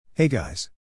Hey guys.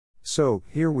 So,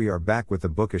 here we are back with the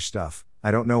bookish stuff.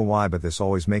 I don't know why, but this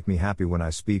always makes me happy when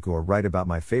I speak or write about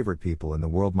my favorite people in the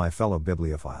world, my fellow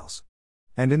bibliophiles.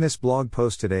 And in this blog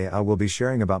post today I will be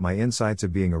sharing about my insights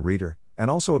of being a reader,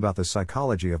 and also about the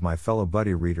psychology of my fellow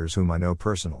buddy readers whom I know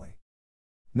personally.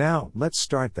 Now, let's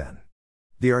start then.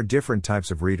 There are different types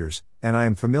of readers, and I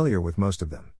am familiar with most of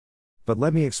them. But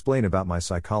let me explain about my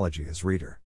psychology as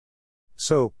reader.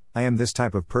 So, I am this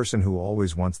type of person who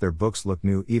always wants their books look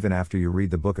new even after you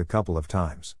read the book a couple of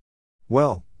times.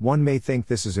 Well, one may think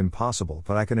this is impossible,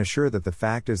 but I can assure that the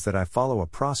fact is that I follow a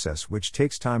process which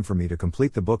takes time for me to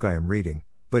complete the book I am reading,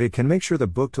 but it can make sure the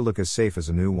book to look as safe as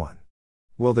a new one.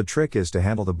 Well, the trick is to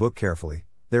handle the book carefully.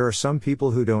 There are some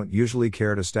people who don't usually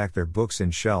care to stack their books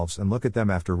in shelves and look at them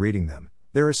after reading them.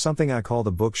 There is something I call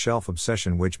the bookshelf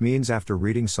obsession, which means after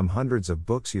reading some hundreds of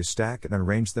books you stack and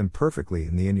arrange them perfectly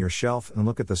in your shelf and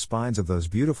look at the spines of those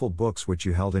beautiful books which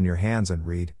you held in your hands and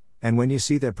read, and when you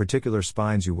see that particular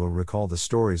spines you will recall the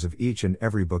stories of each and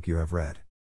every book you have read.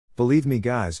 Believe me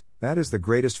guys, that is the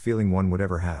greatest feeling one would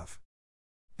ever have.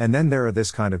 And then there are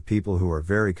this kind of people who are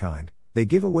very kind. They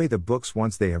give away the books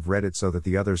once they have read it so that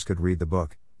the others could read the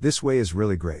book. This way is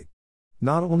really great.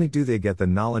 Not only do they get the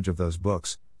knowledge of those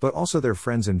books, but also their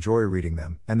friends enjoy reading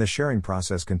them, and the sharing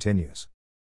process continues.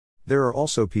 There are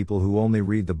also people who only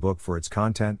read the book for its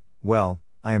content. Well,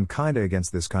 I am kinda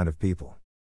against this kind of people.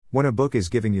 When a book is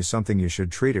giving you something, you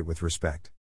should treat it with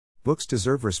respect. Books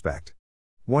deserve respect.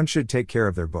 One should take care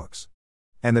of their books.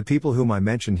 And the people whom I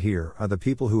mentioned here are the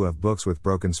people who have books with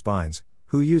broken spines,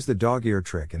 who use the dog ear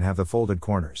trick and have the folded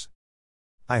corners.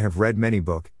 I have read many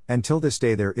books, and till this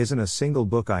day there isn't a single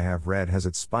book I have read has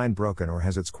its spine broken or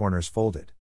has its corners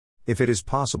folded. If it is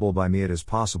possible by me, it is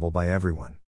possible by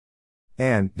everyone.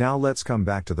 And, now let's come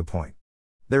back to the point.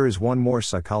 There is one more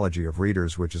psychology of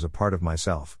readers which is a part of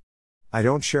myself. I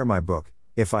don't share my book.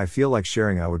 If I feel like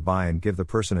sharing, I would buy and give the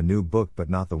person a new book, but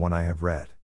not the one I have read.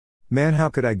 Man, how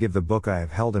could I give the book I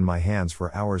have held in my hands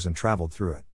for hours and traveled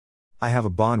through it? I have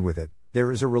a bond with it.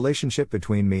 There is a relationship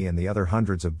between me and the other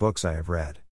hundreds of books I have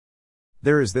read.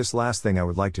 There is this last thing I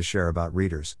would like to share about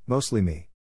readers, mostly me.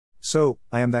 So,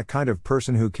 I am that kind of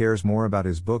person who cares more about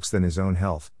his books than his own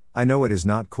health. I know it is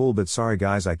not cool, but sorry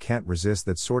guys, I can't resist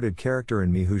that sordid character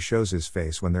in me who shows his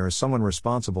face when there is someone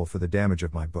responsible for the damage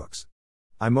of my books.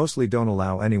 I mostly don't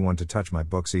allow anyone to touch my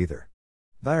books either.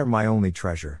 They are my only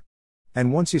treasure.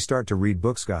 And once you start to read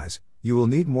books guys, you will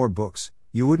need more books.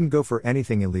 You wouldn't go for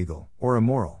anything illegal or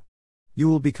immoral. You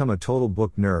will become a total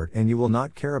book nerd and you will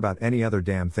not care about any other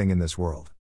damn thing in this world.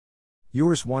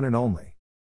 Yours one and only,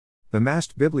 the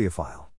Masked Bibliophile.